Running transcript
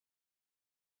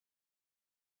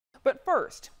But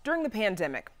first, during the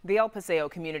pandemic, the El Paseo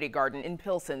Community Garden in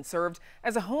Pilsen served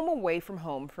as a home away from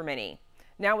home for many.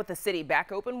 Now with the city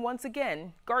back open once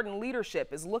again, garden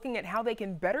leadership is looking at how they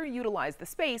can better utilize the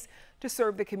space to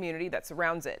serve the community that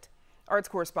surrounds it. Arts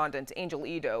correspondent Angel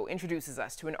Idowu introduces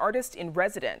us to an artist in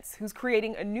residence who's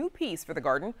creating a new piece for the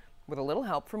garden with a little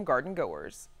help from garden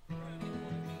goers.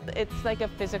 It's like a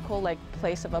physical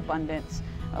place of abundance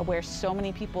where so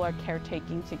many people are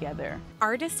caretaking together.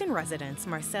 Artist in residence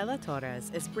Marcela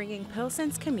Torres is bringing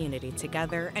Pilsen's community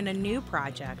together in a new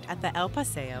project at the El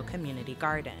Paseo Community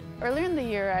Garden. Earlier in the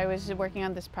year, I was working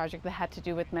on this project that had to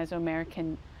do with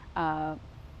Mesoamerican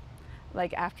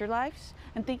afterlives,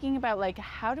 and thinking about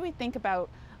how do we think about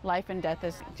life and death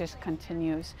as it just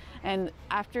continues. And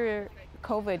after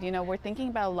COVID, we're thinking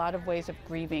about a lot of ways of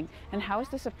grieving, and how is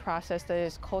this a process that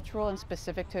is cultural and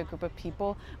specific to a group of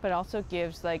people, but also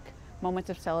gives moments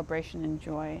of celebration and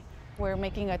joy. We're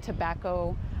making a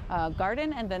tobacco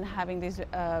garden and then having these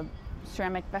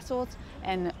ceramic vessels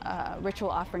and ritual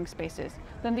offering spaces.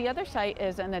 Then the other site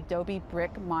is an adobe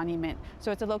brick monument.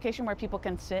 So it's a location where people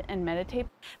can sit and meditate.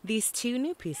 These two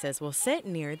new pieces will sit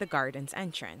near the garden's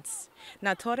entrance.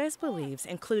 Now Torres believes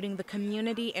including the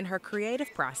community in her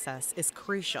creative process is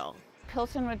crucial.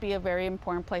 Pilsen would be a very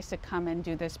important place to come and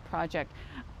do this project.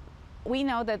 We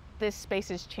know that this space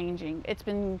is changing. It's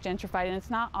been gentrified and it's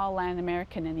not all Latin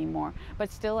American anymore,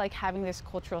 but still having this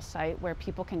cultural site where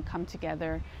people can come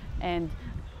together, and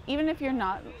even if you're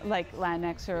not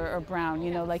Latinx or brown,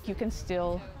 you can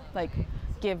still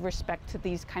give respect to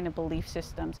these kind of belief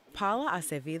systems. Paula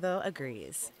Acevedo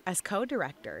agrees. As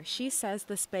co-director, she says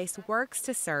the space works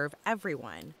to serve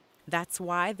everyone. That's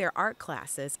why their art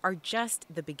classes are just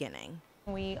the beginning.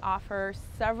 We offer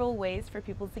several ways for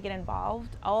people to get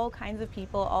involved, all kinds of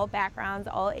people, all backgrounds,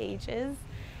 all ages.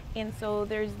 And so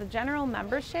there's the general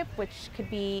membership, which could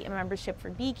be a membership for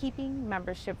beekeeping,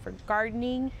 membership for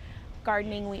gardening.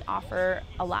 Gardening, we offer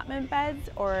allotment beds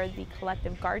or the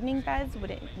collective gardening beds,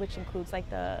 which includes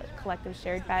the collective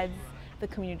shared beds, the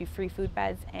community free food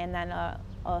beds, and then a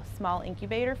small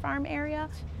incubator farm area.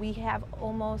 We have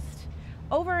almost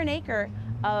over an acre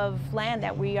of land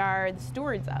that we are the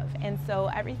stewards of, and so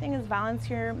everything is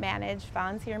volunteer managed,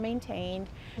 volunteer maintained.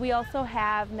 We also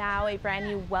have now a brand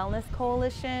new wellness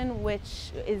coalition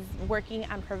which is working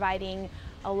on providing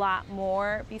a lot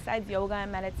more besides yoga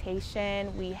and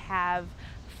meditation. We have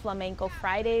Flamenco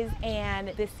Fridays, and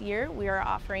this year we are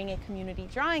offering a community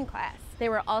drawing class. They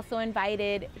were also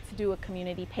invited to do a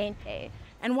community paint day.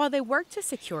 And while they work to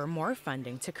secure more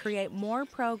funding to create more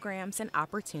programs and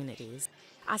opportunities,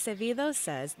 Acevedo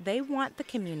says they want the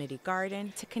community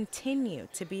garden to continue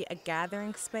to be a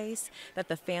gathering space that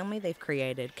the family they've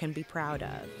created can be proud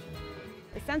of.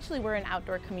 Essentially, we're an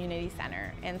outdoor community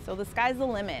center, and so the sky's the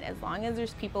limit. As long as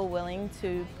there's people willing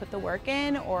to put the work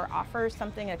in or offer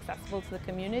something accessible to the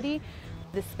community,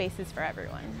 this space is for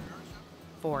everyone.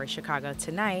 For Chicago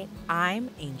Tonight, I'm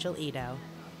Angel Idowu.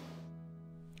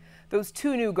 Those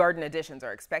two new garden additions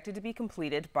are expected to be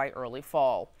completed by early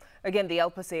fall. Again, the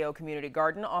El Paseo Community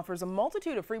Garden offers a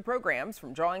multitude of free programs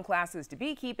from drawing classes to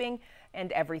beekeeping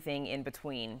and everything in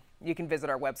between. You can visit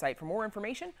our website for more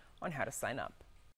information on how to sign up.